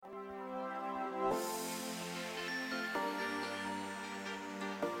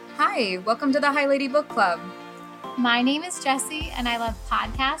Hi, welcome to the High Lady Book Club. My name is Jessie, and I love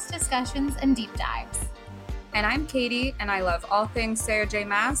podcast discussions and deep dives. And I'm Katie, and I love all things Sarah J.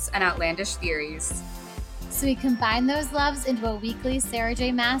 Maas and outlandish theories. So we combine those loves into a weekly Sarah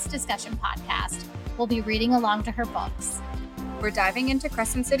J. Maas discussion podcast. We'll be reading along to her books. We're diving into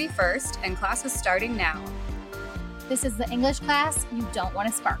Crescent City first, and class is starting now. This is the English class you don't want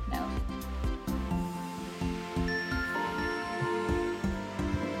to spark note.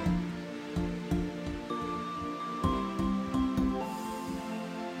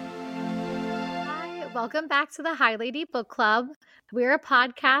 Welcome back to the High Lady Book Club. We're a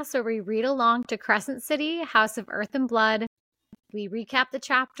podcast where we read along to Crescent City, House of Earth and Blood. We recap the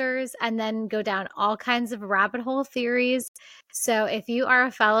chapters and then go down all kinds of rabbit hole theories. So if you are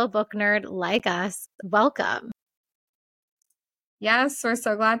a fellow book nerd like us, welcome. Yes, we're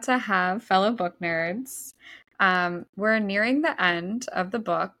so glad to have fellow book nerds. We're nearing the end of the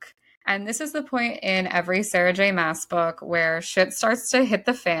book, and this is the point in every Sarah J. Maas book where shit starts to hit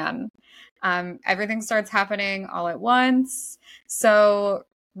the fan. Everything starts happening all at once. So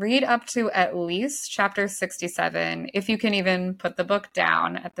read up to at least chapter 67, if you can even put the book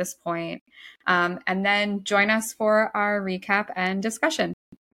down at this point. And then join us for our recap and discussion.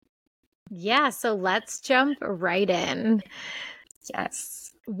 Yeah, so let's jump right in.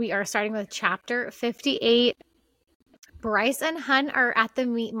 Yes. We are starting with chapter 58. Bryce and Hunt are at the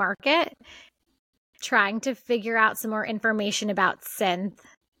meat market trying to figure out some more information about Synth.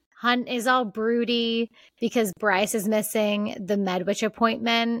 Hunt is all broody because Bryce is missing the Medwitch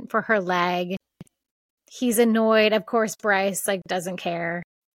appointment for her leg. He's annoyed. Of course, Bryce doesn't care.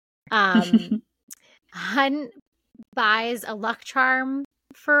 Hunt buys a luck charm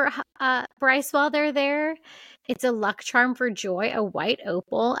for Bryce while they're there. It's a luck charm for Joy, a white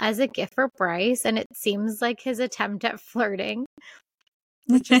opal, as a gift for Bryce, and it seems like his attempt at flirting,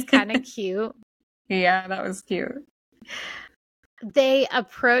 which is kind of cute. Yeah, that was cute. They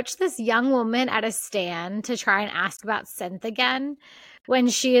approach this young woman at a stand to try and ask about Synth again when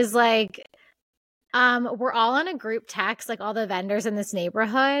she is like, we're all on a group text, like all the vendors in this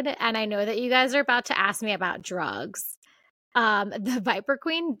neighborhood, and I know that you guys are about to ask me about drugs. The Viper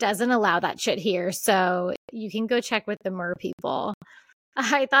Queen doesn't allow that shit here, so you can go check with the mer people.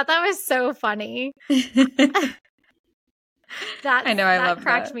 I thought that was so funny. I know, I love that. That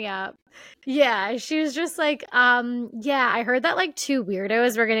cracked me up. Yeah, she was just like, yeah, I heard that two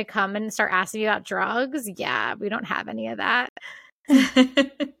weirdos were going to come and start asking me about drugs. Yeah, we don't have any of that.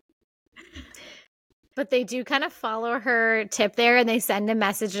 But they do kind of follow her tip there, and they send a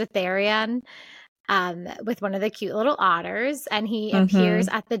message to Therian with one of the cute little otters, and he appears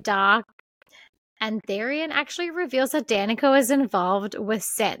at the dock, and Therian actually reveals that Danica is involved with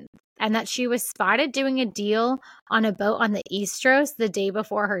Synth, and that she was spotted doing a deal on a boat on the Eastros the day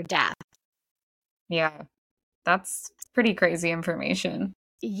before her death. Yeah, that's pretty crazy information.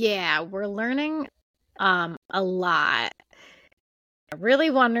 Yeah, we're learning a lot. Really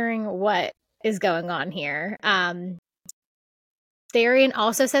wondering what is going on here. Therian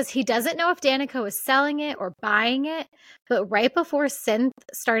also says he doesn't know if Danica was selling it or buying it, but right before Synth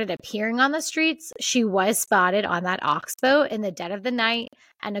started appearing on the streets, she was spotted on that ox boat in the dead of the night,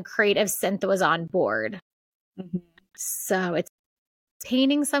 and a crate of Synth was on board. So it's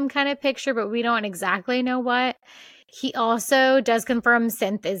painting some kind of picture, but we don't exactly know what. He also does confirm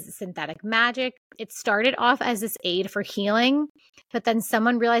Synth is synthetic magic. It started off as this aid for healing, but then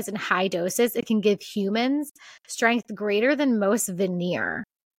someone realized in high doses it can give humans strength greater than most veneer.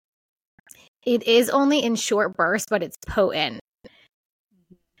 It is only in short bursts, but it's potent.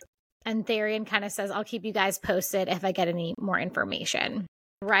 And Therian kind of says, I'll keep you guys posted if I get any more information.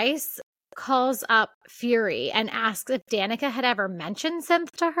 Bryce calls up Fury and asks if Danica had ever mentioned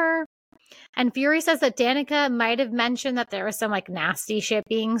Synth to her. And Fury says that Danica might have mentioned that there was some nasty shit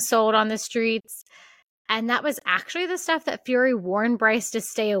being sold on the streets. And that was actually the stuff that Fury warned Bryce to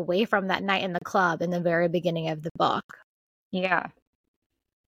stay away from that night in the club in the very beginning of the book. Yeah.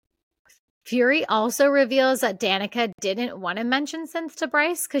 Fury also reveals that Danica didn't want to mention Synth to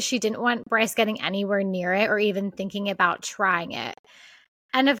Bryce because she didn't want Bryce getting anywhere near it or even thinking about trying it.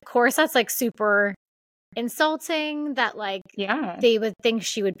 And of course, that's super insulting that they would think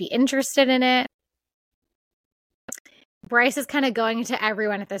she would be interested in it. Bryce is kind of going to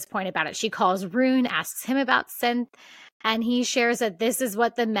everyone at this point about it. She calls Rune, asks him about Synth, and he shares that this is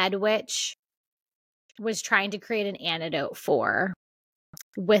what the Medwitch was trying to create an antidote for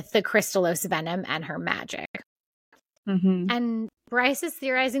with the crystallos venom and her magic. And Bryce is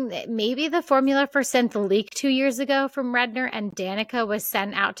theorizing that maybe the formula for Synth leaked 2 years ago from Redner, and Danica was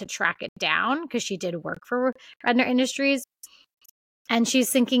sent out to track it down because she did work for Redner Industries. And she's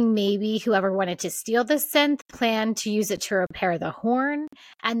thinking maybe whoever wanted to steal the synth planned to use it to repair the horn.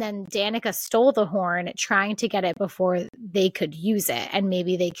 And then Danica stole the horn, trying to get it before they could use it. And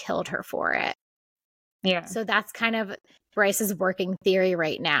maybe they killed her for it. Yeah. So that's kind of Bryce's working theory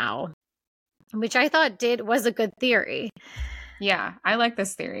right now, which I thought was a good theory. Yeah, I like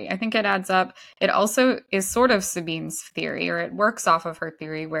this theory. I think it adds up. It also is sort of Sabine's theory, or it works off of her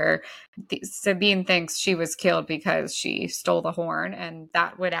theory where Sabine thinks she was killed because she stole the horn, and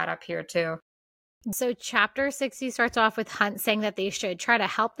that would add up here too. So chapter 60 starts off with Hunt saying that they should try to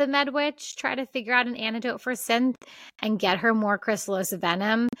help the Med Witch, try to figure out an antidote for synth and get her more crystallose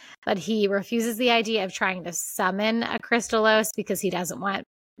venom. But he refuses the idea of trying to summon a crystallose because he doesn't want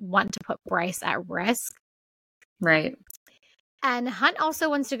to put Bryce at risk. Right. And Hunt also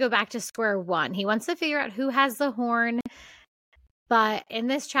wants to go back to square one. He wants to figure out who has the horn. But in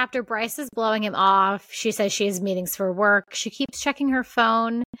this chapter, Bryce is blowing him off. She says she has meetings for work. She keeps checking her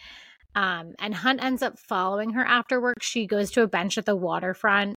phone. And Hunt ends up following her after work. She goes to a bench at the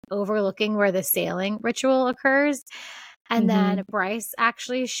waterfront overlooking where the sailing ritual occurs. And then Bryce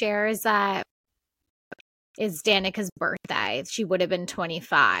actually shares that it's Danica's birthday. She would have been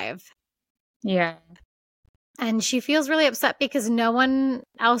 25. Yeah. And she feels really upset because no one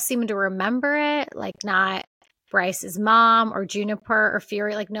else seemed to remember it. Like not Bryce's mom or Juniper or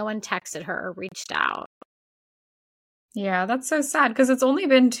Fury. Like no one texted her or reached out. Yeah, that's so sad because it's only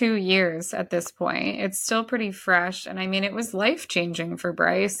been 2 years at this point. It's still pretty fresh. And I mean, it was life-changing for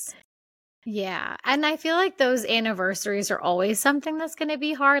Bryce. Yeah. And I feel like those anniversaries are always something that's going to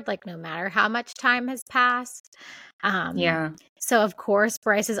be hard, like no matter how much time has passed. Yeah. So, of course,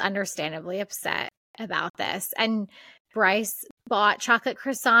 Bryce is understandably upset about this. And Bryce bought chocolate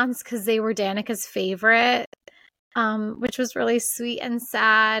croissants because they were Danica's favorite, which was really sweet and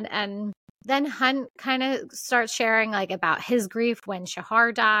sad. And then Hunt kind of starts sharing like about his grief when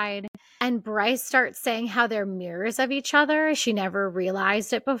Shahar died. And Bryce starts saying how they're mirrors of each other. She never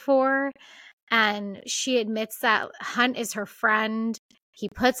realized it before. And she admits that Hunt is her friend. He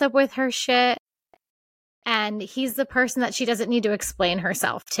puts up with her shit. And he's the person that she doesn't need to explain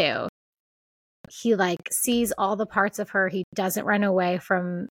herself to. He like sees all the parts of her. He doesn't run away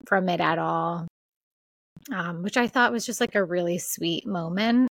from it at all. Which I thought was just like a really sweet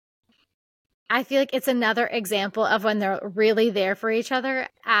moment. I feel like it's another example of when they're really there for each other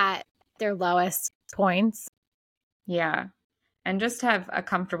at their lowest points. Yeah. And just have a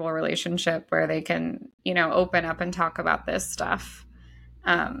comfortable relationship where they can, open up and talk about this stuff.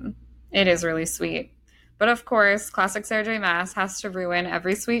 It is really sweet. But of course, classic Sarah J. Maas has to ruin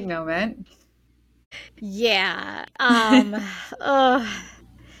every sweet moment. Yeah.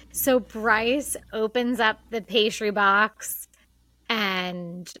 So Bryce opens up the pastry box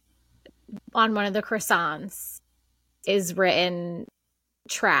and on one of the croissants is written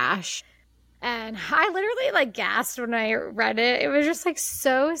trash. And I literally like gasped when I read it. It was just like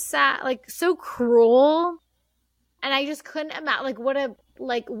so sad, like so cruel. And I just couldn't imagine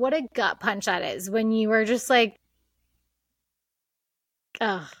what a gut punch that is when you were just like,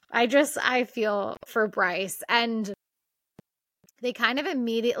 ugh. I feel for Bryce. And they kind of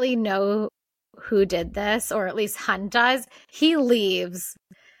immediately know who did this, or at least Hunt does. He leaves.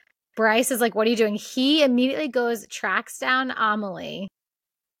 Bryce is like, what are you doing? He immediately goes, tracks down Amelie,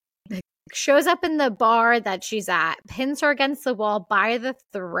 shows up in the bar that she's at, pins her against the wall by the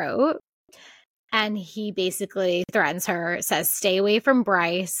throat, and he basically threatens her, says, stay away from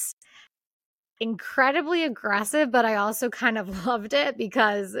Bryce. Incredibly aggressive, but I also kind of loved it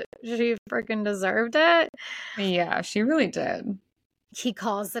because she freaking deserved it. Yeah, she really did. He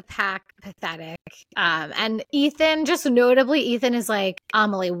calls the pack pathetic. And Ethan, just notably, Ethan is like,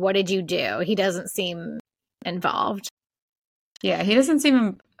 Amelie, what did you do? He doesn't seem involved. Yeah, he doesn't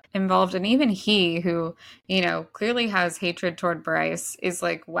seem involved. And even he, who, clearly has hatred toward Bryce, is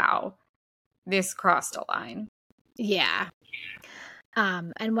like, wow, this crossed a line. Yeah.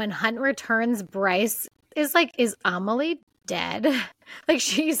 And when Hunt returns, Bryce is like, is Amelie dead? Like,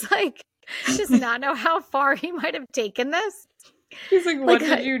 she's like, she does not know how far he might have taken this. He's like, what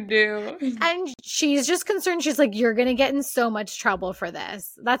did you do? And she's just concerned. She's like, you're going to get in so much trouble for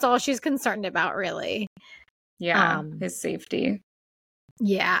this. That's all she's concerned about, really. Yeah, his safety.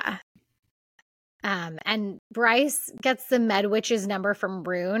 Yeah. And Bryce gets the Med Witch's number from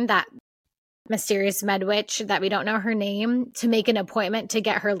Rune, that mysterious Med Witch that we don't know her name, to make an appointment to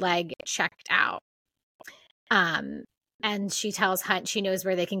get her leg checked out. And she tells Hunt she knows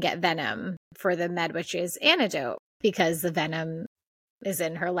where they can get venom for the Med Witch's antidote, because the venom is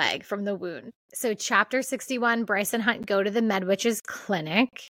in her leg from the wound. So chapter 61, Bryce and Hunt go to the Med Witch's clinic.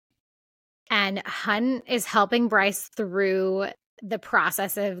 And Hunt is helping Bryce through the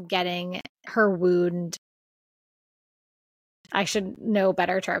process of getting her wound. I should know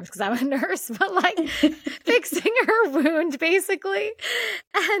better terms because I'm a nurse, but like fixing her wound basically,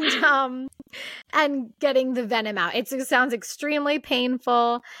 and getting the venom out. It sounds extremely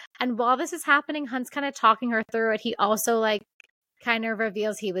painful. And while this is happening, Hunt's kind of talking her through it. He also like kind of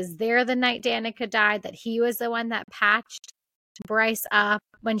reveals he was there the night Danica died, that he was the one that patched Bryce up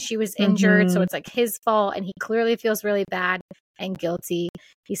when she was injured. So it's like his fault, and he clearly feels really bad and guilty.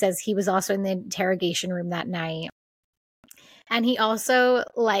 He says he was also in the interrogation room that night. And he also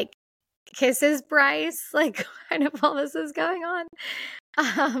like kisses Bryce, like kind of while this is going on.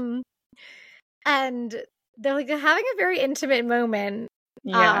 And they're like having a very intimate moment.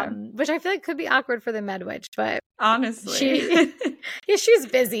 Which I feel like could be awkward for the Med Witch, but honestly, she's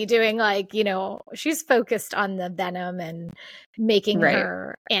busy doing like, you know, she's focused on the venom and making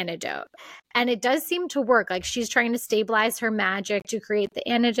her antidote. And it does seem to work. Like she's trying to stabilize her magic to create the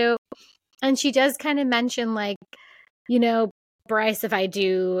antidote. And she does kind of mention like, you know, Bryce, if I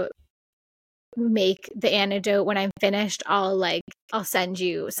do make the antidote when I'm finished, I'll send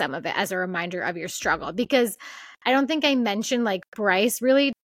you some of it as a reminder of your struggle, because I don't think I mentioned like Bryce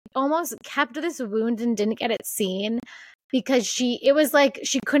really almost kept this wound and didn't get it seen because it was like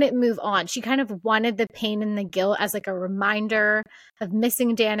she couldn't move on. She kind of wanted the pain and the guilt as like a reminder of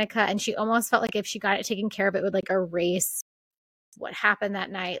missing Danica, and she almost felt like if she got it taken care of, it would like erase what happened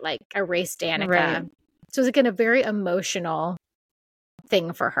that night, like erase Danica. So it was like a very emotional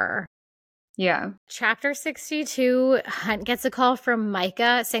thing for her. Yeah. Chapter 62, Hunt gets a call from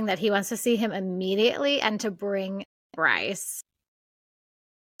Micah saying that he wants to see him immediately and to bring Bryce.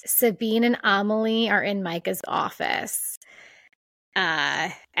 Sabine and Amelie are in Micah's office.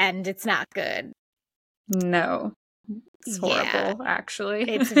 And it's not good. No. It's horrible, actually.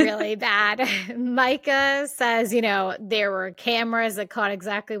 It's really bad. Micah says, you know, there were cameras that caught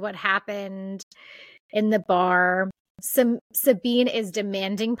exactly what happened in the bar. Sabine is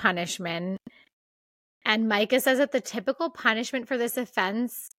demanding punishment. And Micah says that the typical punishment for this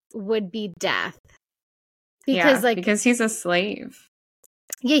offense would be death. Because he's a slave.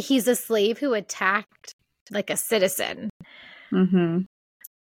 Yeah, he's a slave who attacked like a citizen.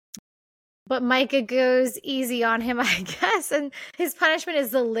 But Micah goes easy on him, I guess. And his punishment is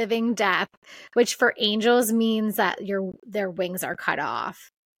the living death, which for angels means that their wings are cut off.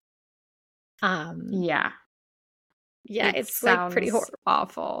 Yeah, it's like pretty horrible.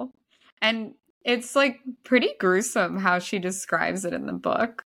 Awful. And it's like pretty gruesome how she describes it in the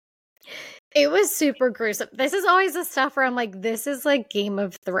book. It was super gruesome. This is always the stuff where I'm like, this is like Game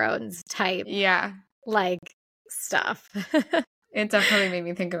of Thrones type. Yeah. Like stuff. It definitely made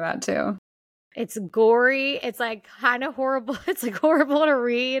me think of that too. It's gory. It's like kind of horrible. It's like horrible to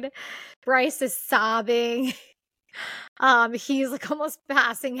read. Bryce is sobbing. He's like almost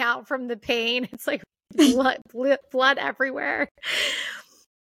passing out from the pain. It's like blood everywhere.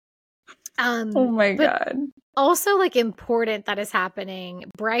 Oh my God. Also like important that is happening.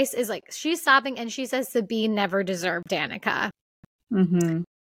 Bryce is like, she's sobbing and she says Sabine never deserved Danica.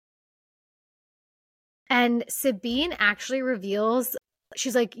 And Sabine actually reveals,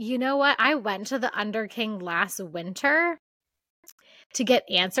 she's like, you know what? I went to the Underking last winter to get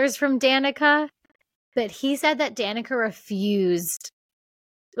answers from Danica, but he said that Danica refused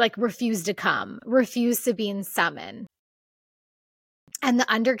to come, refused Sabine's summon. And the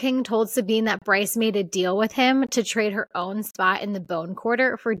Underking told Sabine that Bryce made a deal with him to trade her own spot in the Bone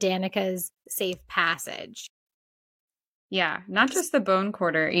Quarter for Danica's safe passage. Yeah, not just the Bone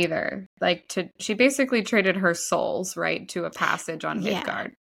Quarter either. Like she basically traded her souls, right, to a passage on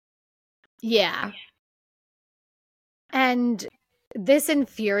Midgard. Yeah. And this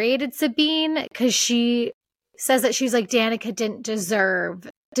infuriated Sabine because she says that she's like, Danica didn't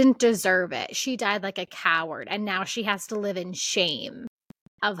deserve it. She died like a coward, and now she has to live in shame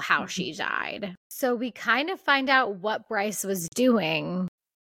of how she died. So we kind of find out what Bryce was doing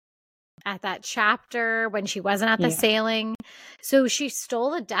at that chapter when she wasn't at the sailing. So she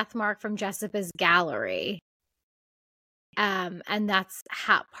stole a death mark from Jessica's gallery. And that's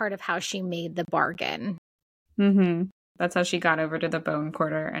part of how she made the bargain. That's how she got over to the Bone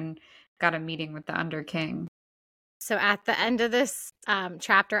Quarter and got a meeting with the Underking. So at the end of this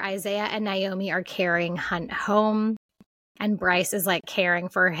chapter, Isaiah and Naomi are carrying Hunt home, and Bryce is like caring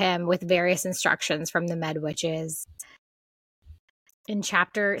for him with various instructions from the Med Witches. In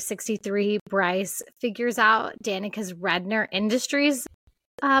chapter 63, Bryce figures out Danica's Redner Industries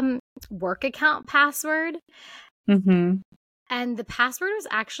work account password. And the password was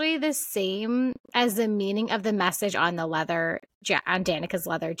actually the same as the meaning of the message on the on Danica's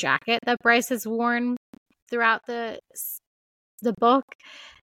leather jacket that Bryce has worn throughout the the book.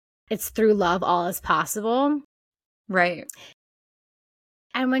 It's through love, all is possible. Right.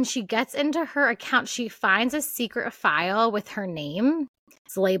 And when she gets into her account, she finds a secret file with her name.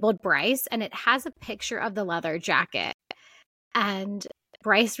 It's labeled Bryce, and it has a picture of the leather jacket. And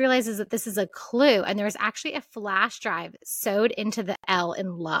Bryce realizes that this is a clue, and there's actually a flash drive sewed into the L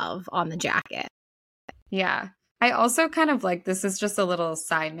in love on the jacket. Yeah. I also kind of like, this is just a little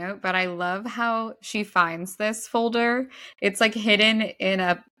side note, but I love how she finds this folder. It's like hidden in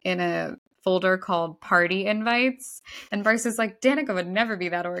a folder called Party Invites. And Bryce is like, Danica would never be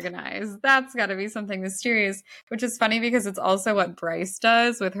that organized. That's got to be something mysterious, which is funny because it's also what Bryce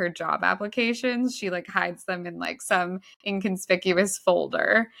does with her job applications. She like hides them in like some inconspicuous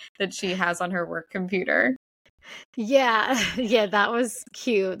folder that she has on her work computer. Yeah, yeah, that was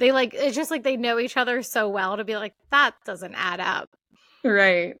cute. They like, it's just like they know each other so well to be like, that doesn't add up.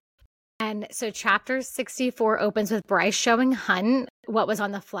 Right. And so chapter 64 opens with Bryce showing Hunt what was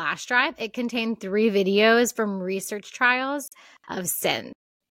on the flash drive. It contained 3 videos from research trials of synth.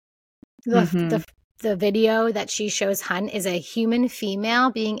 The video that she shows Hunt is a human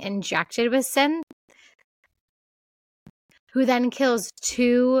female being injected with synth, who then kills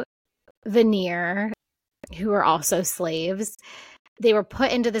 2 veneer, who are also slaves. They were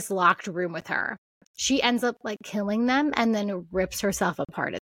put into this locked room with her. She ends up like killing them and then rips herself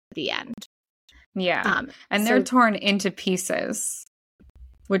apart at the end. Yeah. And they're torn into pieces,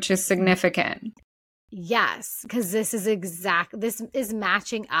 which is significant. Yes, because this is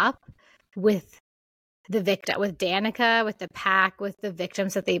matching up with the victim, with Danica, with the pack, with the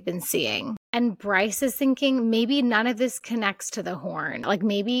victims that they've been seeing. And Bryce is thinking maybe none of this connects to the horn. Like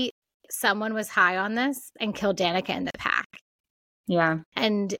maybe someone was high on this and killed Danica and the pack. Yeah.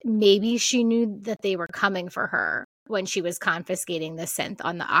 And maybe she knew that they were coming for her when she was confiscating the synth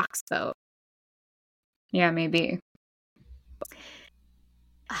on the ox boat. Yeah, maybe.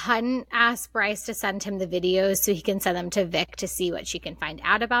 Hunt asked Bryce to send him the videos so he can send them to Vic to see what she can find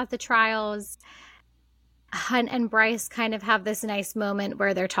out about the trials. Hunt and Bryce kind of have this nice moment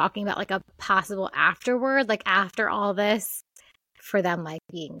where they're talking about like a possible afterward, like after all this, for them like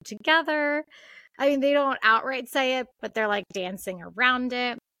being together. I mean, they don't outright say it, but they're like dancing around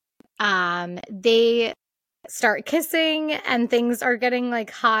it. They start kissing and things are getting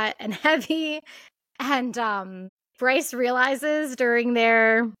like hot and heavy. And Bryce realizes during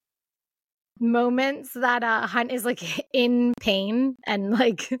their moments that Hunt is like in pain and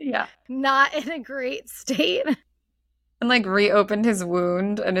like not in a great state. And like reopened his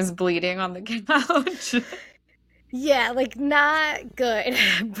wound and is bleeding on the couch. Yeah, like not good.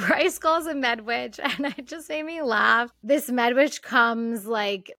 Bryce calls a med witch and it just made me laugh. This med witch comes,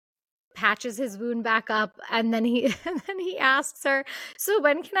 like patches his wound back up, and then he asks her, so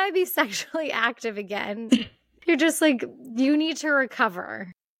when can I be sexually active again? You're just like, you need to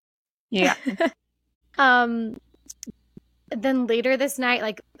recover. Yeah. Then later this night,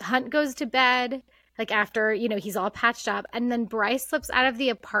 like Hunt goes to bed, like after, you know, he's all patched up, and then Bryce slips out of the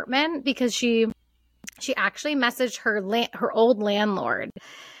apartment because she actually messaged her old landlord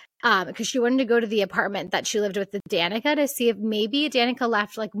because she wanted to go to the apartment that she lived with Danica to see if maybe Danica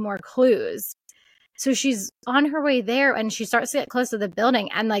left like more clues. So she's on her way there and she starts to get close to the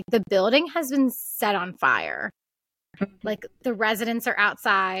building, and like the building has been set on fire. Like the residents are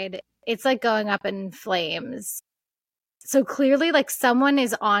outside. It's like going up in flames. So clearly like someone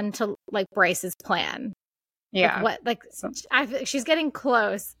is on to like Bryce's plan. Yeah. She's getting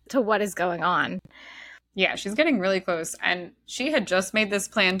close to what is going on. Yeah, she's getting really close. And she had just made this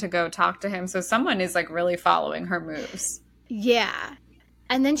plan to go talk to him. So someone is like really following her moves. Yeah.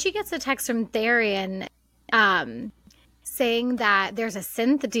 And then she gets a text from Therian saying that there's a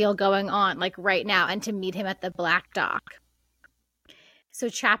synth deal going on like right now and to meet him at the Black Dock. So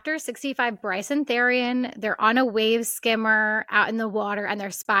chapter 65, Bryce and Therian, they're on a wave skimmer out in the water and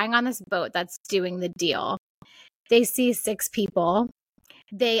they're spying on this boat that's doing the deal. They see 6 people.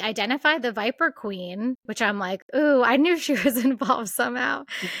 They identify the Viper Queen, which I'm like, ooh, I knew she was involved somehow.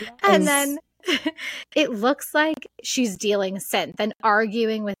 Yes. And then it looks like she's dealing synth and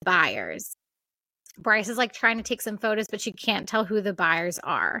arguing with buyers. Bryce is like trying to take some photos, but she can't tell who the buyers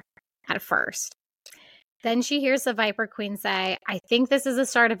are at first. Then she hears the Viper Queen say, I think this is the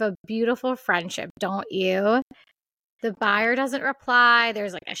start of a beautiful friendship, don't you? The buyer doesn't reply.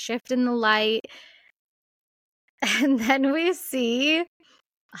 There's like a shift in the light. And then we see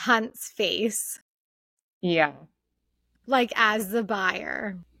Hunt's face. Yeah. Like as the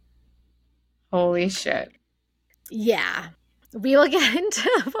buyer. Holy shit. Yeah. We will get into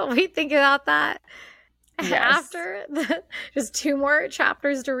what we think about that after just 2 more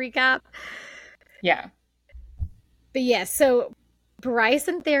chapters to recap. Yeah. But yeah, so Bryce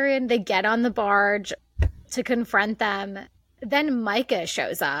and Therian, they get on the barge to confront them. Then Micah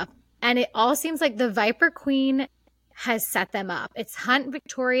shows up, and it all seems like the Viper Queen has set them up. It's Hunt,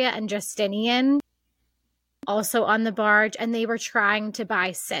 Victoria, and Justinian also on the barge, and they were trying to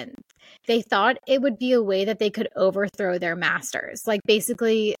buy synth. They thought it would be a way that they could overthrow their masters, like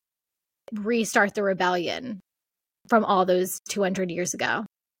basically restart the rebellion from all those 200 years ago.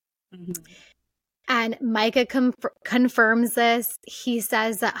 Mm-hmm. And Micah confirms this. He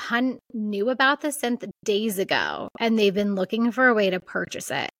says that Hunt knew about the synth days ago, and they've been looking for a way to purchase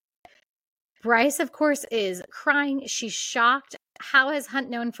it. Bryce, of course, is crying. She's shocked. How has Hunt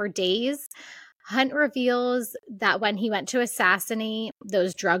known for days? Hunt reveals that when he went to assassinate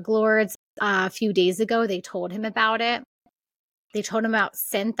those drug lords a few days ago, they told him about it. They told him about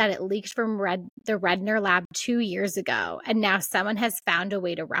synth, that it leaked from the Redner lab 2 years ago, and now someone has found a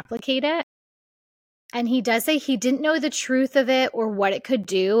way to replicate it. And he does say he didn't know the truth of it or what it could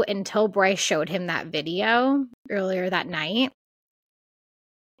do until Bryce showed him that video earlier that night.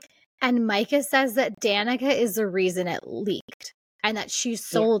 And Micah says that Danica is the reason it leaked and that she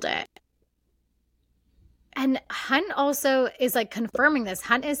sold it. And Hunt also is like confirming this.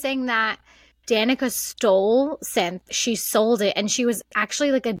 Hunt is saying that Danica stole synth, she sold it, and she was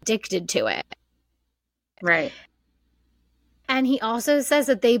actually like addicted to it. Right. And he also says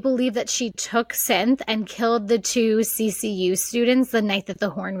that they believe that she took synth and killed the 2 CCU students the night that the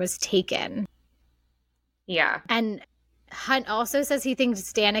horn was taken. Yeah. And Hunt also says he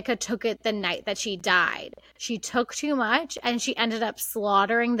thinks Danica took it the night that she died. She took too much and she ended up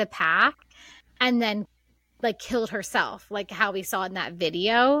slaughtering the pack and then like killed herself, like how we saw in that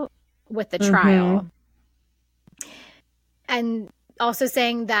video with the trial. And also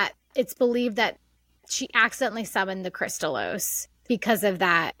saying that it's believed that she accidentally summoned the Crystallos because of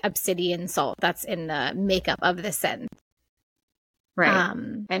that obsidian salt that's in the makeup of the synth. Right.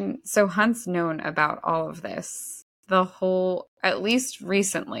 And so Hunt's known about all of this the whole, at least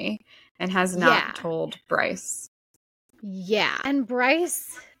recently, and has not told Bryce. Yeah. And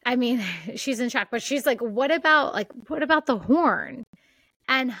Bryce, I mean, she's in shock, but she's like, what about the horn?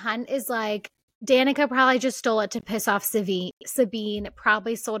 And Hunt is like, Danica probably just stole it to piss off Sabine,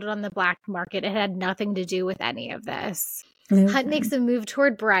 probably sold it on the black market. It had nothing to do with any of this. Hunt makes a move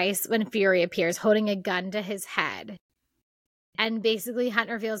toward Bryce when Fury appears, holding a gun to his head. And basically Hunt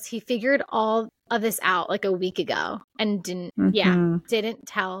reveals he figured all of this out like a week ago and didn't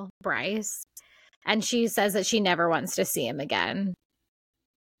tell Bryce. And she says that she never wants to see him again.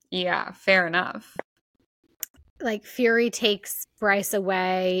 Yeah, fair enough. Like Fury takes Bryce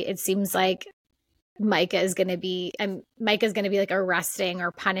away. It seems like Micah is going to be like arresting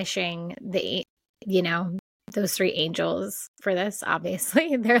or punishing those 3 angels for this.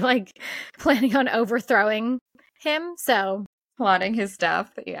 Obviously, they're like planning on overthrowing him. So plotting his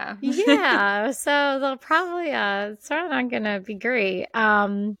death. Yeah. Yeah. So they'll probably, it's sort of not going to be great.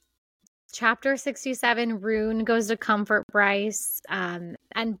 Chapter 67, Rune goes to comfort Bryce. And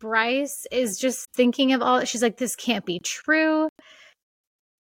Bryce is just thinking of all, she's like, this can't be true.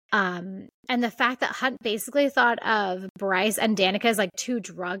 And the fact that Hunt basically thought of Bryce and Danica as like 2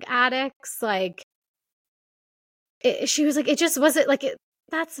 drug addicts, like she was like, it just wasn't like it.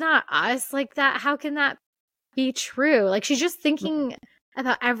 That's not us. Like that. How can that be true? Like she's just thinking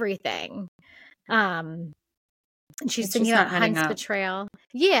about everything. And she's thinking about Hunt's betrayal.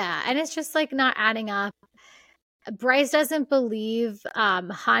 Yeah, and it's just like not adding up. Bryce doesn't believe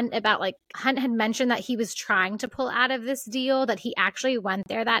Hunt about like Hunt had mentioned that he was trying to pull out of this deal, that he actually went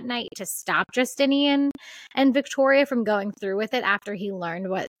there that night to stop Justinian and Victoria from going through with it after he learned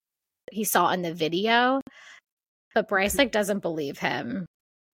what he saw in the video. But Bryce like doesn't believe him.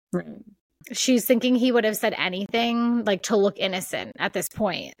 Right. She's thinking he would have said anything like to look innocent at this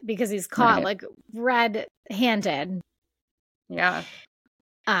point because he's caught like red-handed. Yeah.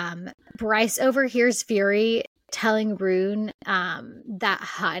 Bryce overhears Fury telling Rune that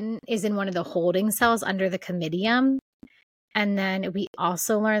Hunt is in one of the holding cells under the Comitium. And then we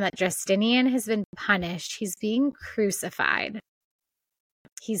also learn that Justinian has been punished. He's being crucified.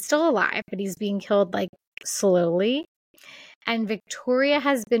 He's still alive, but he's being killed like slowly. And Victoria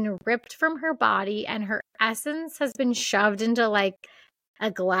has been ripped from her body and her essence has been shoved into like a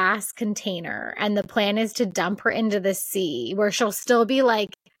glass container. And the plan is to dump her into the sea where she'll still be like,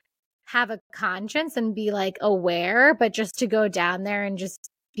 have a conscience and be like aware, but just to go down there and just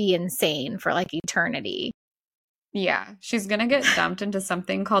be insane for like eternity. Yeah, she's gonna get dumped into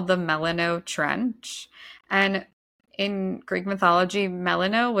something called the Melano Trench. And in Greek mythology,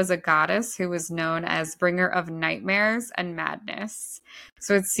 Melano was a goddess who was known as bringer of nightmares and madness.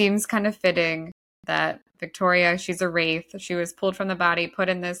 So it seems kind of fitting that Victoria, she's a wraith. She was pulled from the body, put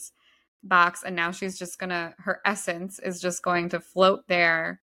in this box, and now she's just gonna, her essence is just going to float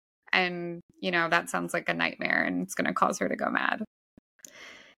there. And, you know, that sounds like a nightmare and it's gonna cause her to go mad.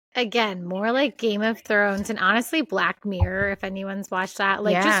 Again, more like Game of Thrones and honestly Black Mirror, if anyone's watched that.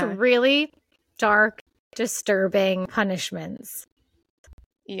 Like just Yeah. really dark, disturbing punishments.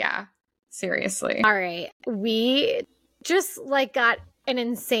 Yeah. Seriously. All right. We just like got an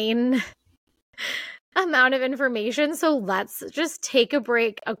insane amount of information. So let's just take a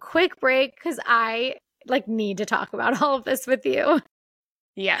break, a quick break, because I like need to talk about all of this with you.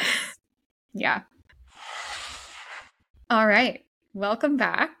 Yes. Yeah. All right. Welcome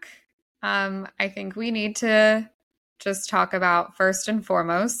back. I think we need to just talk about, first and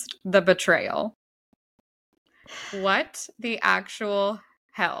foremost, the betrayal. What the actual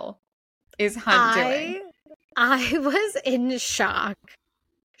hell is Hunt doing? I was in shock.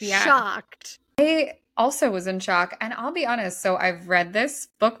 Yeah. Shocked. I also was in shock. And I'll be honest, so I've read this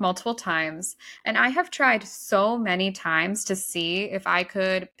book multiple times, and I have tried so many times to see if I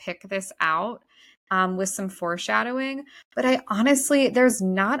could pick this out with some foreshadowing. But I honestly, there's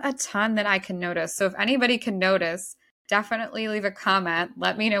not a ton that I can notice. So if anybody can notice, definitely leave a comment.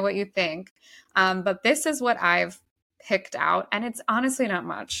 Let me know what you think. But this is what I've picked out. And it's honestly not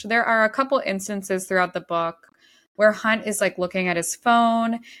much. There are a couple instances throughout the book where Hunt is like looking at his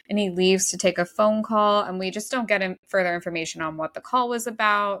phone and he leaves to take a phone call, and we just don't get further information on what the call was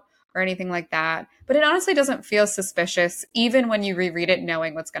about or anything like that. But it honestly doesn't feel suspicious, even when you reread it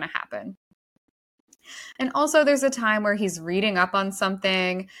knowing what's going to happen. And also there's a time where he's reading up on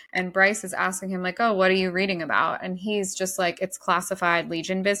something and Bryce is asking him like, oh, what are you reading about? And he's just like, it's classified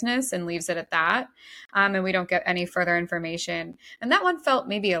Legion business, and leaves it at that. And we don't get any further information. And that one felt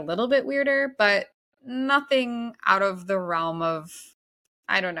maybe a little bit weirder, but nothing out of the realm of,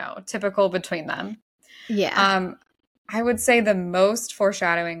 I don't know, typical between them. Yeah. I would say the most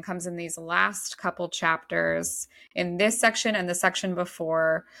foreshadowing comes in these last couple chapters, in this section and the section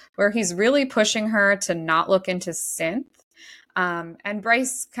before, where he's really pushing her to not look into synth. And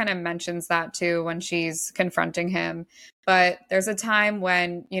Bryce kind of mentions that too when she's confronting him. But there's a time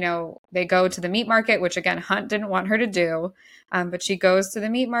when, you know, they go to the meat market, which again, Hunt didn't want her to do. But she goes to the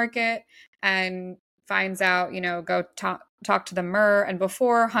meat market and finds out, you know, go talk to the Myrrh. And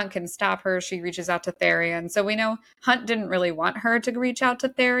before Hunt can stop her, she reaches out to Therian. So we know Hunt didn't really want her to reach out to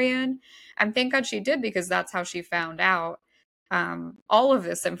Therian. And thank God she did, because that's how she found out all of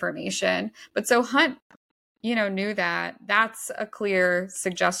this information. But so Hunt, you know, knew that. That's a clear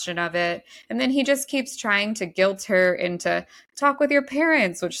suggestion of it. And then he just keeps trying to guilt her into talk with your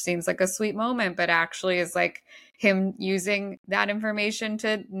parents, which seems like a sweet moment, but actually is like him using that information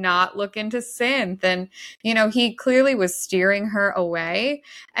to not look into synth. And, you know, he clearly was steering her away.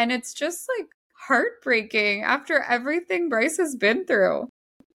 And it's just like heartbreaking after everything Bryce has been through.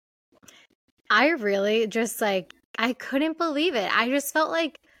 I really just like, I couldn't believe it. I just felt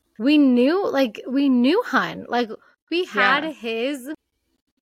like we knew Hunt. Like we had his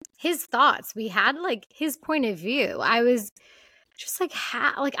thoughts. We had like his point of view. I was just like,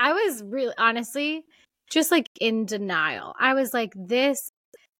 I was really honestly just like in denial. I was like,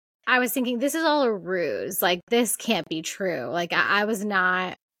 I was thinking this is all a ruse. Like this can't be true. Like I was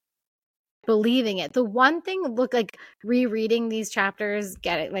not believing it. The one thing, look, like rereading these chapters,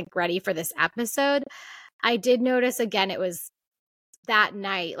 get it like ready for this episode, I did notice again, it was that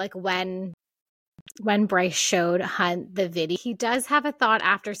night, like when Bryce showed Hunt the video, he does have a thought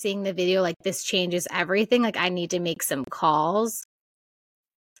after seeing the video, like this changes everything. Like I need to make some calls.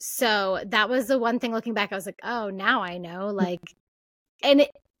 So that was the one thing looking back, I was like, oh, now I know. Like, and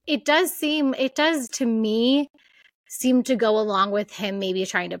it does to me seem to go along with him maybe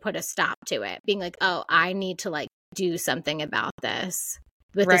trying to put a stop to it, being like, oh, I need to like do something about this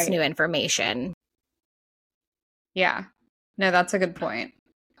with this new information. Yeah. No, that's a good point.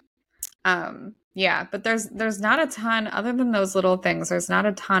 Yeah, but there's not a ton, other than those little things, there's not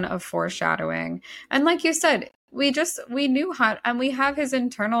a ton of foreshadowing. And like you said, we knew Hunt, and we have his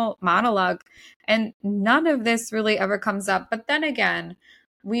internal monologue, and none of this really ever comes up. But then again,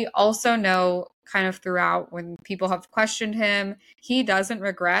 we also know kind of throughout, when people have questioned him, he doesn't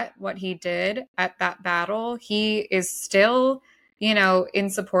regret what he did at that battle. He is still, you know, in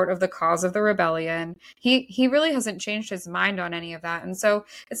support of the cause of the rebellion. He really hasn't changed his mind on any of that. And so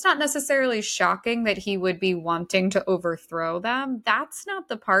it's not necessarily shocking that he would be wanting to overthrow them. That's not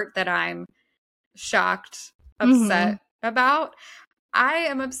the part that I'm shocked, upset about. I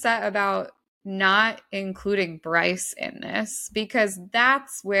am upset about not including Bryce in this, because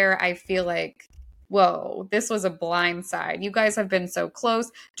that's where I feel like whoa, this was a blindside. You guys have been so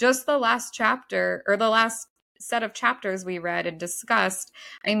close. Just the last chapter, or the last set of chapters we read and discussed,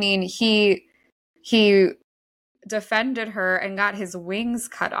 I mean, he defended her and got his wings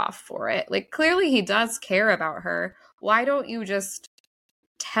cut off for it. Like, clearly he does care about her. Why don't you just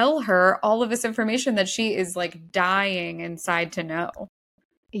tell her all of this information that she is like dying inside to know?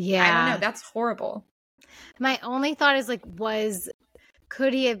 Yeah. I don't know. That's horrible. My only thought is like,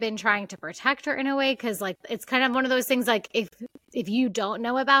 could he have been trying to protect her in a way? Because like, it's kind of one of those things, like if you don't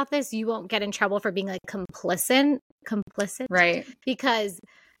know about this, you won't get in trouble for being like complicit. Right. Because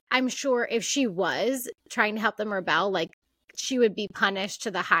I'm sure if she was trying to help them rebel, like she would be punished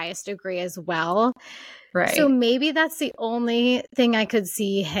to the highest degree as well. Right. So maybe that's the only thing I could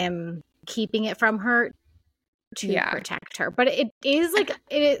see him keeping it from her, to protect her. But it is like,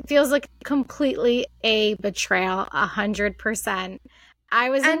 it feels like completely a betrayal, 100%. I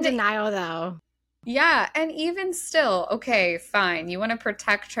was in denial though. Yeah, and even still, okay, fine. You want to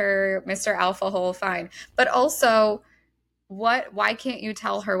protect her, Mr. Alpha Hole, fine. But also, why can't you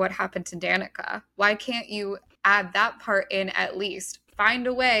tell her what happened to Danica? Why can't you add that part in at least? Find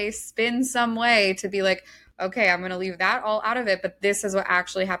a way, spin some way to be like, okay, I'm going to leave that all out of it, but this is what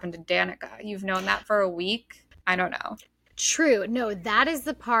actually happened to Danica. You've known that for a week? I don't know. True. No, that is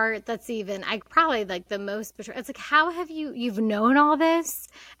the part that's even, I probably like the most betrayal. It's like, how have you've known all this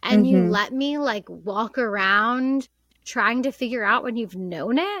and you let me like walk around trying to figure out when you've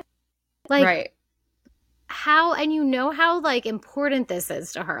known it? Like, right. How, and you know how like important this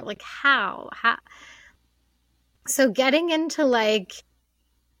is to her. Like how? So getting into like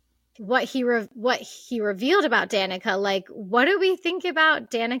what he revealed about Danica, like what do we think about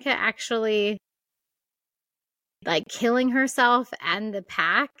Danica actually like killing herself and the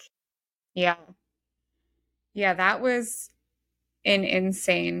pack? Yeah, that was an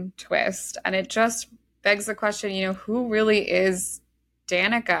insane twist, and it just begs the question, who really is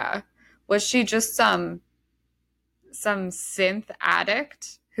Danica? Was she just some synth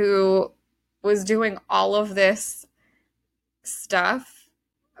addict who was doing all of this stuff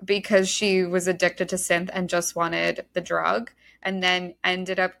because she was addicted to synth and just wanted the drug, and then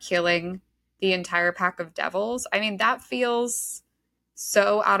ended up killing the entire pack of devils? I mean, that feels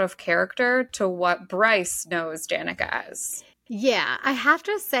so out of character to what Bryce knows Danica as. Yeah, I have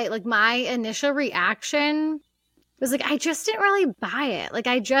to say, like, my initial reaction was like, I just didn't really buy it. Like,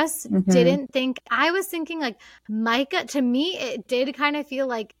 I just didn't think, I was thinking like Micah, to me, it did kind of feel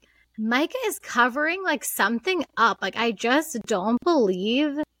like Micah is covering like something up. Like, I just don't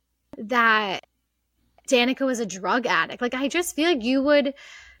believe that Danica was a drug addict. Like, I just feel like you would,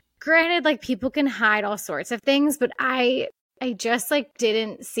 granted, like people can hide all sorts of things, but I just like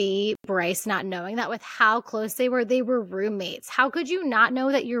didn't see Bryce not knowing that with how close they were. They were roommates. How could you not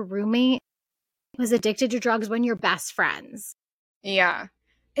know that your roommate was addicted to drugs when you're best friends? Yeah.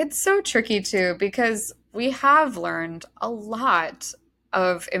 It's so tricky too, because we have learned a lot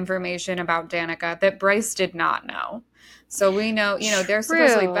of information about Danica that Bryce did not know. So we know, they're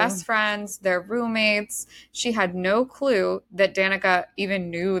supposedly best friends, they're roommates. She had no clue that Danica even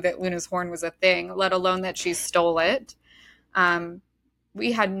knew that Luna's horn was a thing, let alone that she stole it.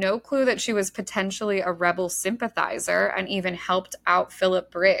 We had no clue that she was potentially a rebel sympathizer and even helped out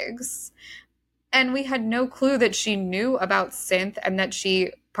Philip Briggs. And we had no clue that she knew about synth and that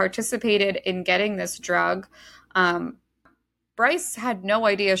she participated in getting this drug. Bryce had no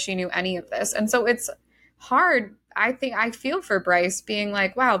idea she knew any of this. And so it's hard. I feel for Bryce being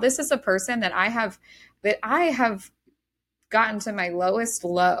like, wow, this is a person that I have gotten to my lowest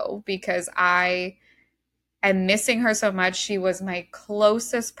low because I am missing her so much. She was my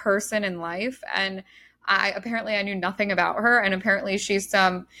closest person in life. And I knew nothing about her. And apparently she's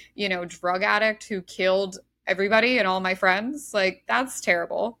some, drug addict who killed everybody and all my friends. Like, that's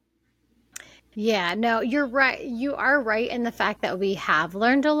terrible. Yeah, no, you're right. You are right in the fact that we have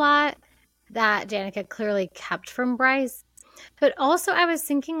learned a lot that Danica clearly kept from Bryce. But also I was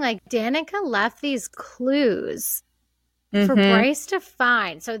thinking like Danica left these clues for Bryce to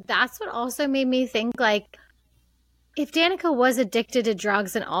find. So that's what also made me think like, if Danica was addicted to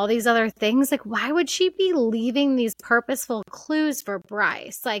drugs and all these other things, like why would she be leaving these purposeful clues for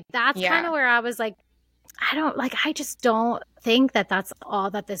Bryce? Like that's kind of where I was like, I just don't think that that's all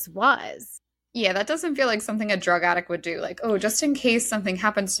that this was. Yeah, that doesn't feel like something a drug addict would do. Like, oh, just in case something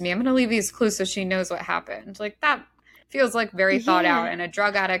happens to me, I'm going to leave these clues so she knows what happened. Like, that feels like very thought out. And a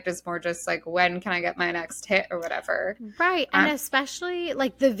drug addict is more just like, when can I get my next hit or whatever. Right. And especially,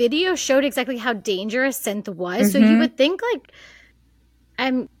 like, the video showed exactly how dangerous synth was. So you would think, like,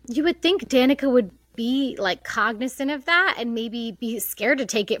 Danica would be like cognizant of that and maybe be scared to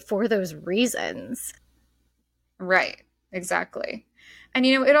take it for those reasons. Right. Exactly. And,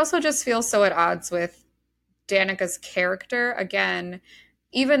 it also just feels so at odds with Danica's character. Again,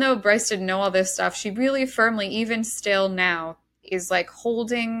 even though Bryce didn't know all this stuff, she really firmly, even still now, is like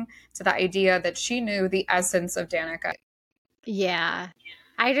holding to the idea that she knew the essence of Danica. Yeah.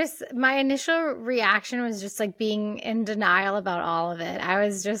 My initial reaction was just like being in denial about all of it. I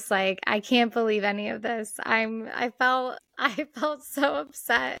was just like, I can't believe any of this. I felt so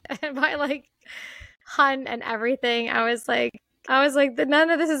upset by like Hunt and everything. I was like, none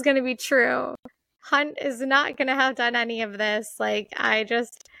of this is going to be true. Hunt is not going to have done any of this. Like,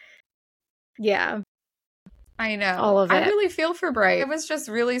 yeah. I know. All of it. I really feel for Bryce. I was just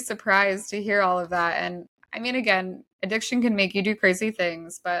really surprised to hear all of that. And I mean, again, addiction can make you do crazy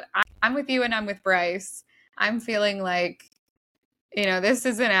things, but I'm with you and I'm with Bryce. I'm feeling like, this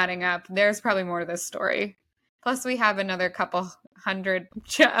isn't adding up. There's probably more to this story. Plus, we have another couple hundred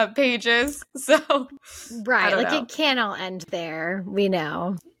pages. So, right. Like, it can't all end there. We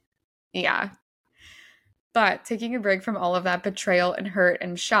know. Yeah. But taking a break from all of that betrayal and hurt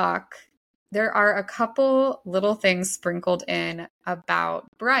and shock, there are a couple little things sprinkled in about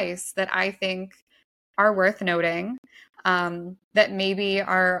Bryce that I think are worth noting, that maybe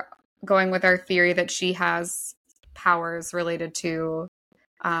are going with our theory that she has powers related to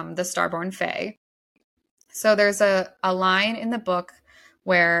the Starborn Fae. So there's a line in the book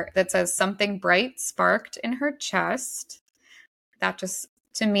that says something bright sparked in her chest. That just,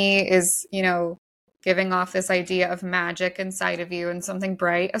 to me, is, giving off this idea of magic inside of you and something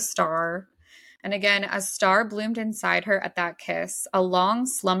bright, a star. And again, a star bloomed inside her at that kiss. A long,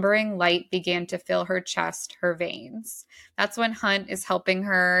 slumbering light began to fill her chest, her veins. That's when Hunt is helping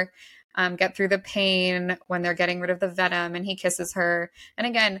her get through the pain, when they're getting rid of the venom and he kisses her. And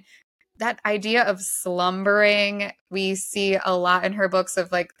again, that idea of slumbering, we see a lot in her books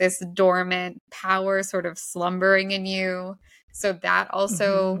of like this dormant power sort of slumbering in you. So that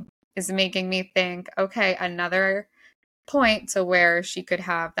also is making me think, okay, another point to where she could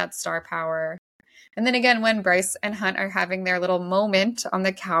have that star power. And then again, when Bryce and Hunt are having their little moment on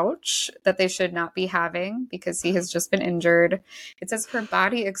the couch that they should not be having because he has just been injured, it says her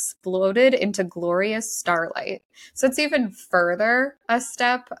body exploded into glorious starlight. So it's even further a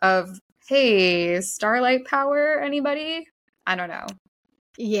step of, hey, starlight power, anybody? I don't know.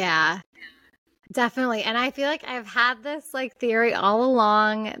 Yeah, definitely. And I feel like I've had this like theory all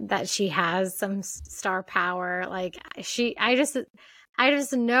along that she has some star power. Like I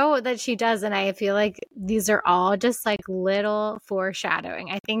just know that she does. And I feel like these are all just like little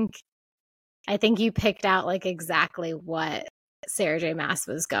foreshadowing. I think you picked out like exactly what Sarah J. Maas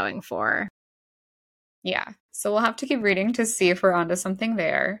was going for. Yeah. So we'll have to keep reading to see if we're onto something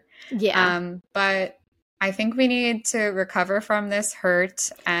there. Yeah. But I think we need to recover from this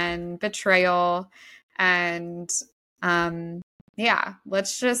hurt and betrayal. And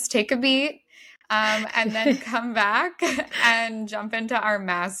let's just take a beat and then come back and jump into our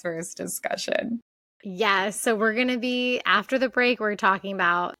Maasverse discussion. Yeah. So we're going to be, after the break, we're talking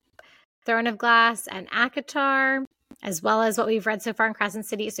about Throne of Glass and ACOTAR, as well as what we've read so far in Crescent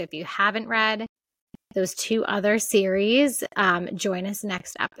City. So if you haven't read those two other series, join us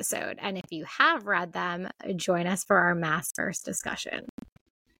next episode. And if you have read them, join us for our Maasverse discussion.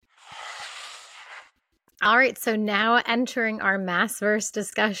 All right, so now entering our Maasverse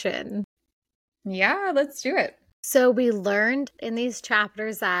discussion. Yeah, let's do it. So we learned in these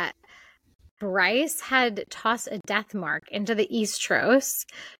chapters that Bryce had tossed a death mark into the Eastros,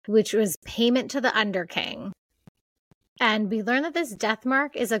 which was payment to the Underking. And we learn that this death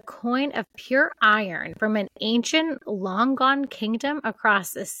mark is a coin of pure iron from an ancient, long-gone kingdom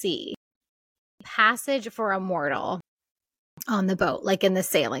across the sea. Passage for a mortal on the boat, like in the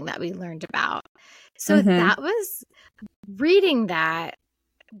sailing that we learned about. So that was, reading that,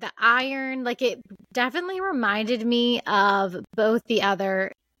 the iron, like it definitely reminded me of both the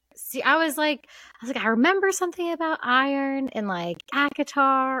other. See, I was like, I remember something about iron in like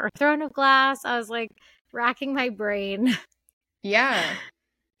ACOTAR or Throne of Glass. I was like racking my brain. Yeah.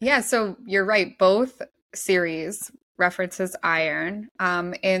 Yeah, so you're right. Both series references iron.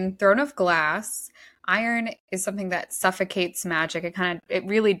 In Throne of Glass, iron is something that suffocates magic. It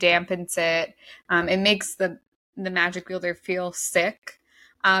really dampens it. It makes the magic wielder feel sick.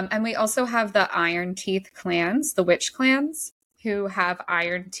 And we also have the Iron Teeth clans, the witch clans, who have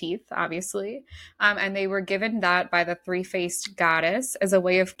iron teeth, obviously. And they were given that by the three-faced goddess as a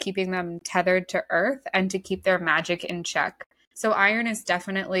way of keeping them tethered to earth and to keep their magic in check. So iron is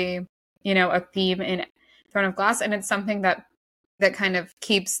definitely, a theme in Throne of Glass, and it's something that kind of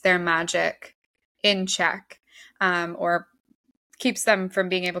keeps their magic in check, or keeps them from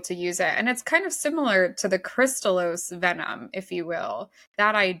being able to use it. And it's kind of similar to the crystallose venom, if you will,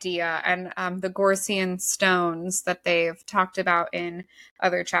 that idea, and the Gorsian stones that they've talked about in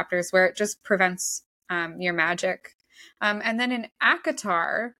other chapters, where it just prevents your magic. And then in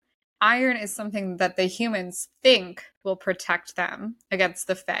Akatar, iron is something that the humans think will protect them against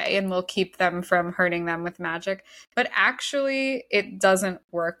the Fae and will keep them from hurting them with magic. But actually, it doesn't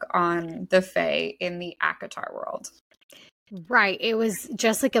work on the Fae in the Akatar world. Right. It was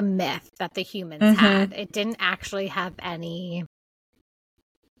just like a myth that the humans had. It didn't actually have any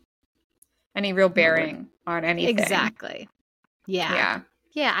real bearing on anything. Exactly. Yeah.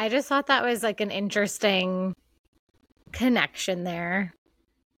 Yeah. I just thought that was like an interesting connection there.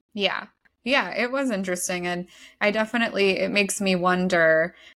 Yeah, it was interesting. And it makes me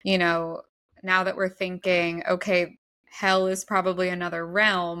wonder, now that we're thinking, okay, hell is probably another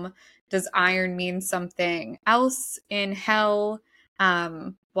realm. Does iron mean something else in hell?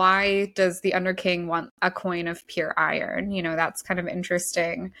 Why does the Underking want a coin of pure iron? That's kind of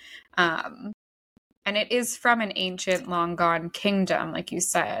interesting. And it is from an ancient, long gone kingdom, like you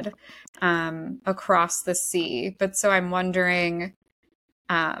said, across the sea. But so I'm wondering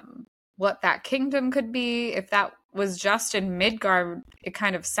what that kingdom could be. If that was just in Midgard, it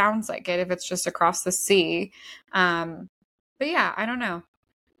kind of sounds like it, if it's just across the sea. But yeah, I don't know.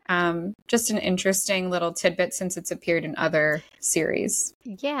 Just an interesting little tidbit since it's appeared in other series.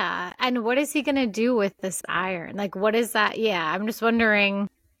 Yeah. And what is he going to do with this iron? Like, what is that? Yeah. I'm just wondering,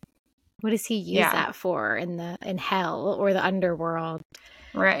 what does he use that for in hell or the underworld?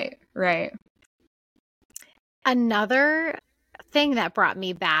 Right. Another thing that brought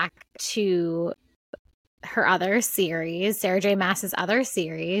me back to her other series, Sarah J. Maas's other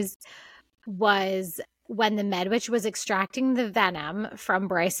series, was when the Medwitch was extracting the venom from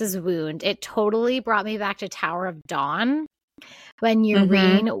Bryce's wound. It totally brought me back to Tower of Dawn, when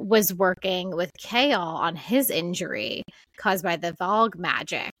Yrene was working with Chaol on his injury caused by the Valg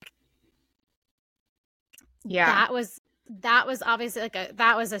magic. Yeah. That was obviously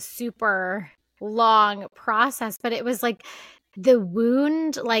that was a super long process, but it was like the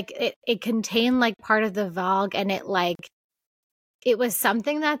wound, like it contained like part of the Valg, and it was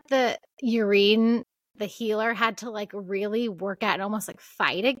something that the Yrene, the healer, had to like really work at and almost like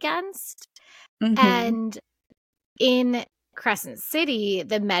fight against. And in Crescent City,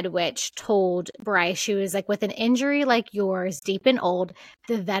 the Medwitch told Bryce, she was like, with an injury like yours, deep and old,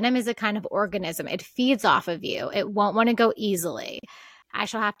 the venom is a kind of organism. It feeds off of you. It won't want to go easily. I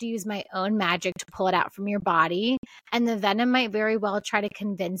shall have to use my own magic to pull it out from your body, and the venom might very well try to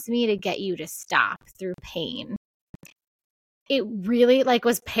convince me to get you to stop through pain. It really like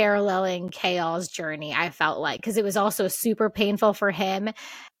was paralleling Chaol's journey, I felt like, because it was also super painful for him,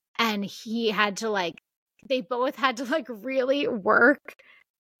 and he had to like, they both had to like really work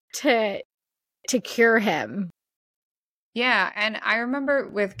to cure him. Yeah, and I remember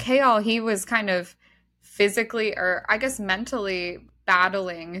with Chaol, he was kind of physically, or I guess mentally,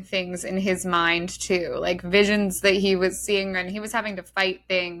 battling things in his mind too, like visions that he was seeing, and he was having to fight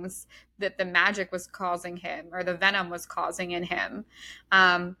things that the magic was causing him, or the venom was causing in him.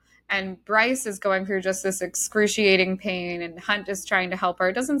 And Bryce is going through just this excruciating pain, and Hunt is trying to help her.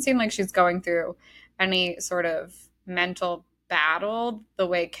 It doesn't seem like she's going through any sort of mental battle the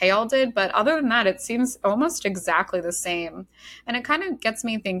way Chaol did, but other than that, it seems almost exactly the same. And it kind of gets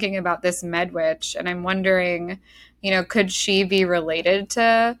me thinking about this Medwitch, and I'm wondering, could she be related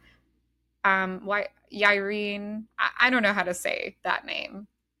to Yrene? I don't know how to say that name.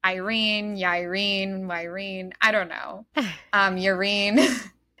 Yrene, I don't know. Yrene.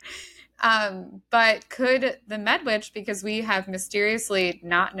 But could the Medwitch, because we have mysteriously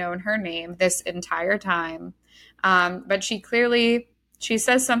not known her name this entire time, but she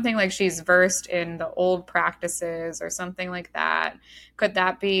says something like she's versed in the old practices or something like that. Could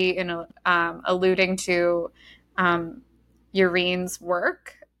that be alluding to Yrene's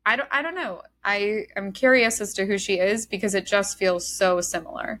work? I don't know. I am curious as to who she is, because it just feels so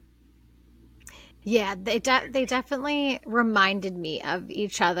similar. Yeah, they definitely reminded me of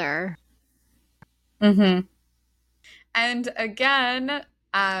each other. And again,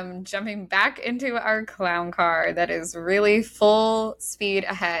 jumping back into our clown car that is really full speed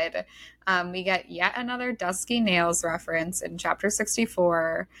ahead, we get yet another Dusky Nails reference in chapter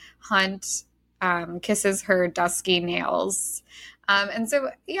 64. Hunt kisses her dusky nails. And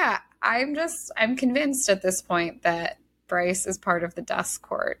so, yeah, I'm convinced at this point that Bryce is part of the Dusk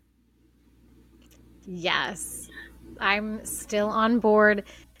Court. Yes, I'm still on board.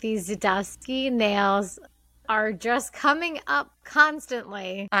 These dusky nails are just coming up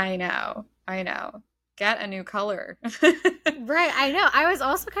constantly. I know. I know. Get a new color. Right, I know. I was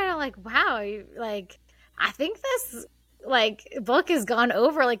also kind of like, wow, like I think this like book has gone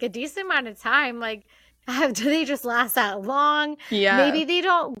over like a decent amount of time. Like, do they just last that long? Yeah. Maybe they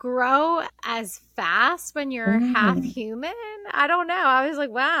don't grow as fast when you're half Mm. human. I don't know. I was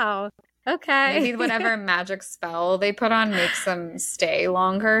like, wow, okay. Maybe whatever magic spell they put on makes them stay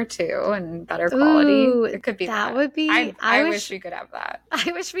longer too and better quality. Ooh, It could be that that. would be. I wish we could have that.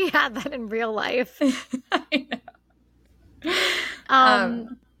 I wish we had that in real life. I know.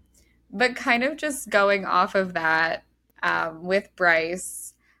 Um, But kind of just going off of that, with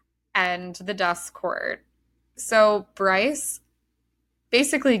Bryce and the Dusk Court. So Bryce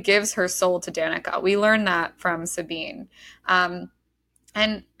basically gives her soul to Danica. We learn that from Sabine. Um,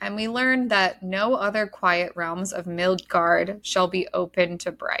 and we learn that no other quiet realms of Midgard shall be open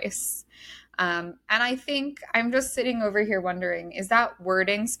to Bryce. And I think I'm just sitting over here wondering, is that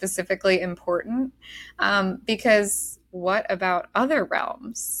wording specifically important? Because what about other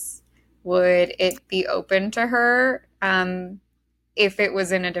realms? Would it be open to her if it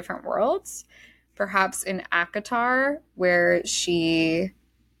was in a different world? Perhaps in Akatar, where she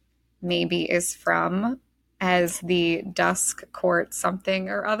maybe is from as the Dusk Court something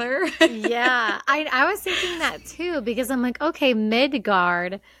or other. yeah, I was thinking that too because I'm like, okay,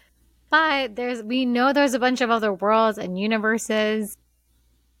 Midgard, but we know there's a bunch of other worlds and universes.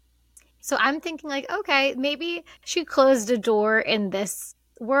 So I'm thinking like, okay, maybe she closed a door in this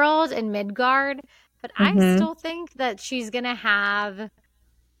world in Midgard, but I Mm-hmm. still think that she's gonna have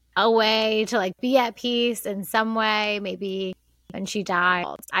a way to like be at peace in some way, maybe when she dies.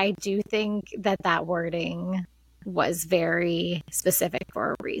 I do think that that wording was very specific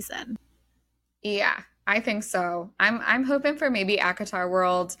for a reason. Yeah, I think so. I'm hoping for maybe Akatar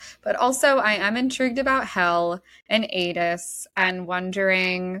World, but also I am intrigued about Hel and Adis and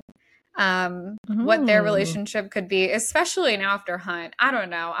wondering what their Mm. relationship could be, especially now after Hunt. I don't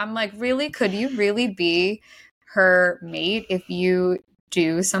know. I'm like, really, could you really be her mate if you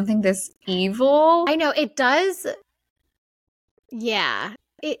do something this evil? I know it does. Yeah,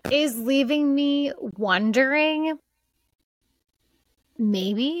 it is leaving me wondering.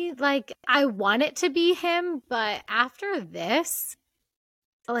 Maybe like I want it to be him, but after this,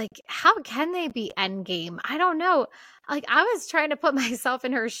 like how can they be endgame? I don't know. Like I was trying to put myself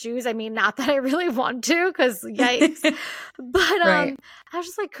in her shoes. I mean, not that I really want to, because yikes. But Right. I was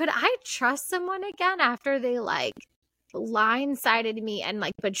just like, could I trust someone again after they like blindsided me and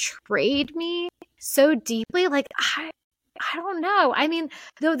like betrayed me so deeply? Like I don't know. I mean,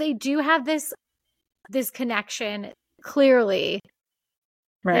 though they do have this connection clearly.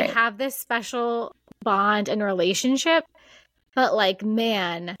 They Right. have this special bond and relationship, but like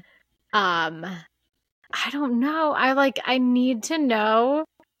man, I don't know. I need to know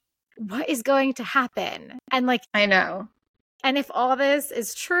what is going to happen. And like I know. and if all this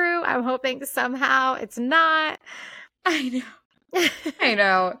is true, I'm hoping somehow it's not. I know. I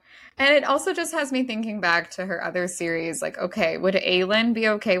know. And it also just has me thinking back to her other series. Like, okay, would Aelin be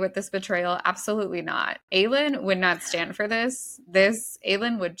okay with this betrayal? Absolutely not. Aelin would not stand for this.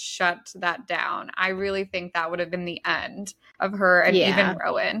 Aelin would shut that down. I really think that would have been the end of her and Yeah. even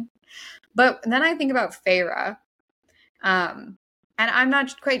Rowan. But then I think about Feyre. And I'm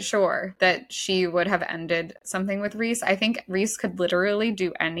not quite sure that she would have ended something with Rhys. I think Rhys could literally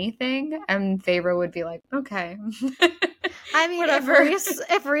do anything, and Feyre would be like, okay. I mean, Whatever.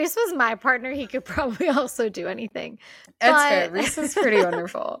 if Rhys was my partner, he could probably also do anything. That's fair. Rhys is pretty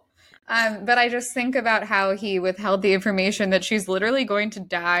wonderful. But I just think about how he withheld the information that she's literally going to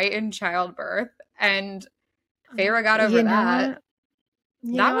die in childbirth, and Feyre got over that.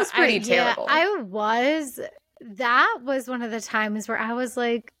 That was pretty terrible. That was one of the times where I was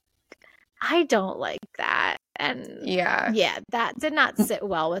like, I don't like that. And yeah, that did not sit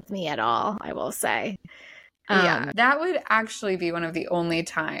well with me at all, I will say. Yeah, that would actually be one of the only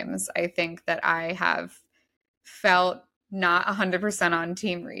times I think that I have felt not 100% on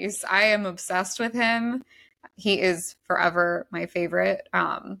Team Rhys. I am obsessed with him. He is forever my favorite.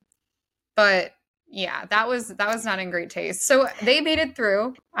 But yeah, that was not in great taste. So they made it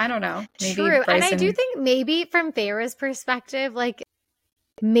through. I don't know. Maybe True. Bryson... And I do think maybe from Feyre's perspective, like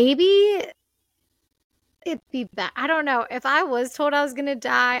maybe it'd be bad. I don't know. If I was told I was gonna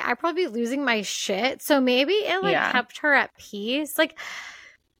die, I'd probably be losing my shit. So maybe it like kept her at peace. Like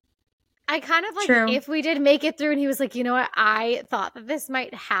I kind of like True. If we did make it through and he was like, you know what, I thought that this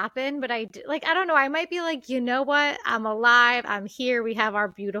might happen, but I don't know. I might be like, you know what, I'm alive. I'm here. We have our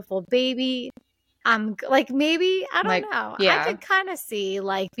beautiful baby. I'm like, maybe, I don't know. Yeah. I could kind of see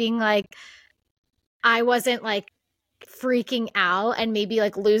like being like, I wasn't like freaking out and maybe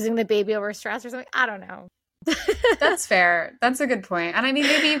like losing the baby over stress or something. I don't know. That's fair. That's a good point. And I mean,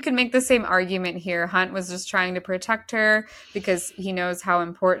 maybe you can make the same argument here. Hunt was just trying to protect her because he knows how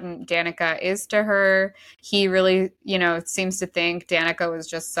important Danica is to her. He really, seems to think Danica was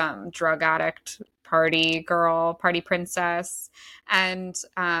just some drug addict party girl, party princess. And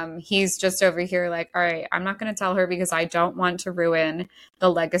he's just over here like, all right, I'm not going to tell her because I don't want to ruin the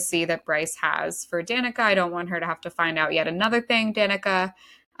legacy that Bryce has for Danica. I don't want her to have to find out yet another thing Danica,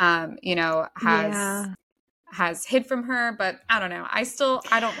 has hid from her, but I don't know. I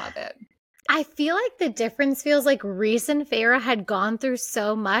don't love it. I feel like the difference feels like Reese and Feyre had gone through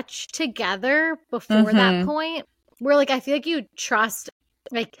so much together before that point, where like I feel like you trust,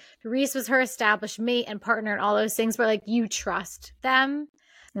 like Reese was her established mate and partner and all those things, where like you trust them.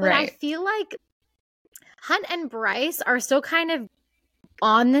 But right. I feel like Hunt and Bryce are still kind of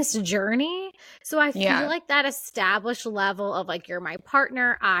on this journey. So I feel like that established level of like, you're my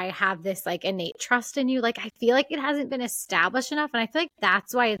partner, I have this like innate trust in you. Like, I feel like it hasn't been established enough. And I feel like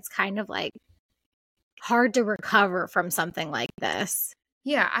that's why it's kind of like hard to recover from something like this.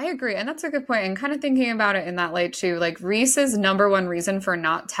 Yeah, I agree. And that's a good point. And kind of thinking about it in that light too, like Reese's number one reason for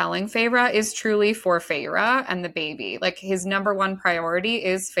not telling Feyre is truly for Feyre and the baby. Like his number one priority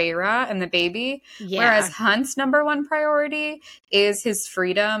is Feyre and the baby. Yeah. Whereas Hunt's number one priority is his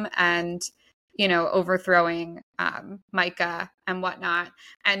freedom and, overthrowing Micah and whatnot,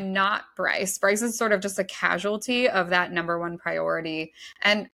 and not Bryce. Bryce is sort of just a casualty of that number one priority.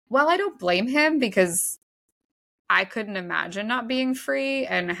 And while I don't blame him because I couldn't imagine not being free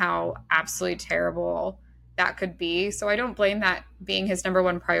and how absolutely terrible that could be. So I don't blame that being his number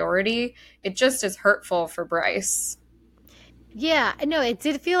one priority. It just is hurtful for Bryce. Yeah, no, it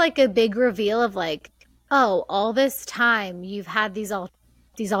did feel like a big reveal of like, oh, all this time you've had these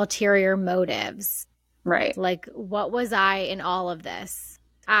ulterior motives. Right. Like, what was I in all of this?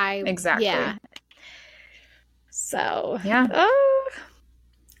 Exactly. Yeah. So. Yeah.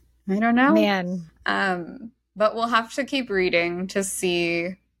 I don't know. Man. But we'll have to keep reading to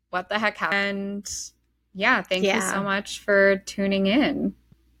see what the heck happened. And thank you so much for tuning in.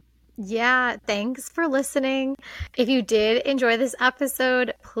 Yeah, thanks for listening. If you did enjoy this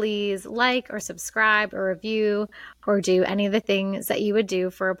episode, please like or subscribe or review or do any of the things that you would do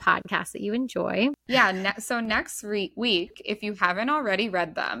for a podcast that you enjoy. Yeah, so next week, if you haven't already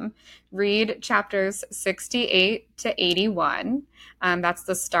read them, read chapters 68 to 81. That's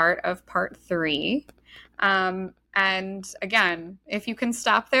the start of part 3. And again, if you can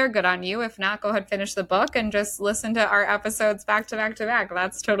stop there, good on you. If not, go ahead, finish the book and just listen to our episodes back to back to back.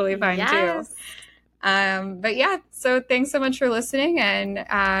 That's totally fine too. But yeah, so thanks so much for listening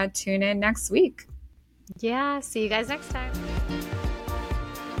and tune in next week. Yeah, see you guys next time.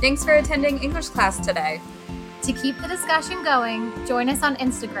 Thanks for attending English class today. To keep the discussion going, join us on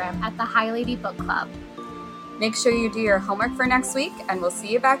Instagram at the High Lady Book Club. Make sure you do your homework for next week, and we'll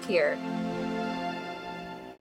see you back here.